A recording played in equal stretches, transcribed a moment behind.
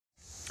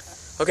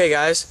Okay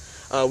guys,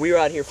 we were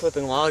out here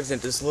flipping logs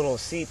into this little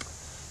seep,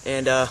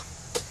 and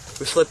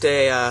we flipped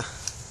a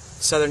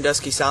southern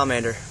dusky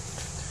salamander,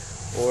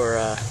 or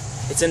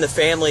it's in the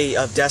family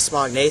of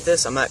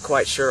Desmognathus. I'm not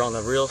quite sure on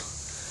the real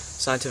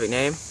scientific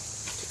name,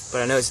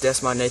 but I know it's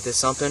Desmognathus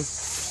something.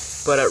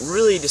 But a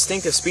really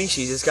distinctive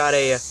species. It's got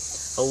a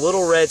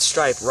little red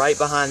stripe right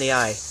behind the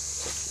eye,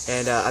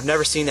 and I've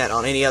never seen that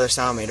on any other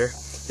salamander.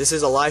 This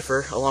is a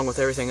lifer along with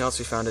everything else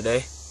we found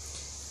today.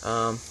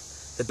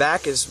 The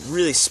back is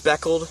really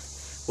speckled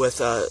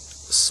with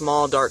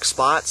small dark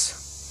spots,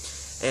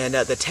 and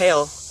the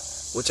tail,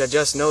 which I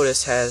just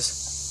noticed,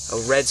 has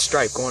a red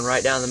stripe going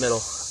right down the middle,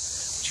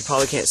 which you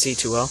probably can't see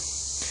too well.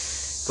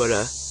 But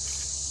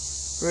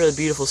really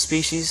beautiful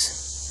species.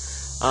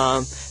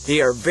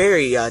 They are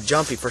very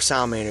jumpy for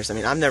salamanders. I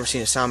mean, I've never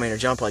seen a salamander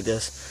jump like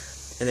this,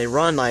 and they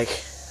run they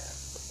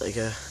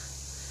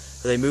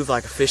move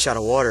like a fish out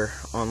of water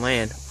on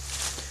land.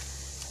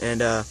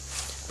 And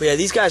but yeah,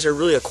 these guys are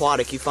really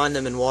aquatic. You find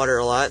them in water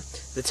a lot.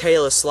 The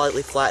tail is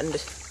slightly flattened,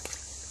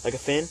 like a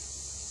fin,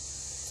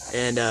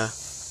 and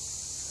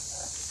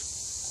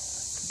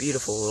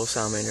beautiful little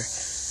salamander.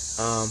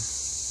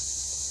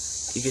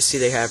 You can see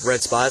they have red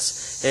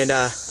spots, and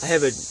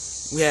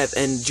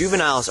and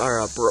juveniles are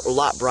a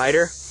lot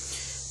brighter.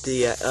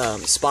 The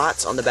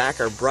spots on the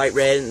back are bright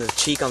red, and the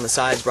cheek on the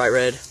side is bright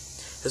red,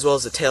 as well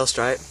as the tail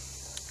stripe.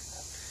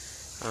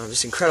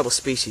 Just incredible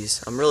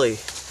species. I'm really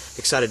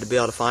excited to be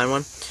able to find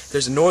one.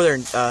 There's a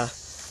northern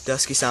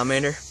dusky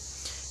salamander,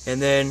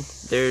 and then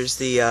there's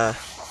the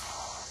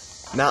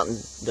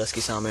mountain dusky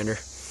salamander.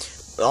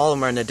 All of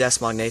them are in the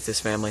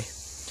Desmognathus family.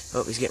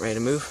 Oh, he's getting ready to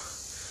move.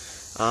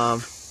 I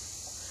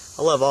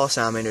love all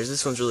salamanders.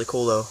 This one's really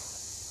cool though.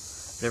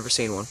 Never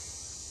seen one.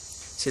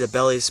 See, the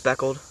belly is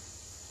speckled.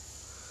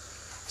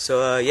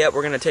 So yeah,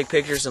 we're gonna take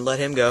pictures and let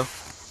him go.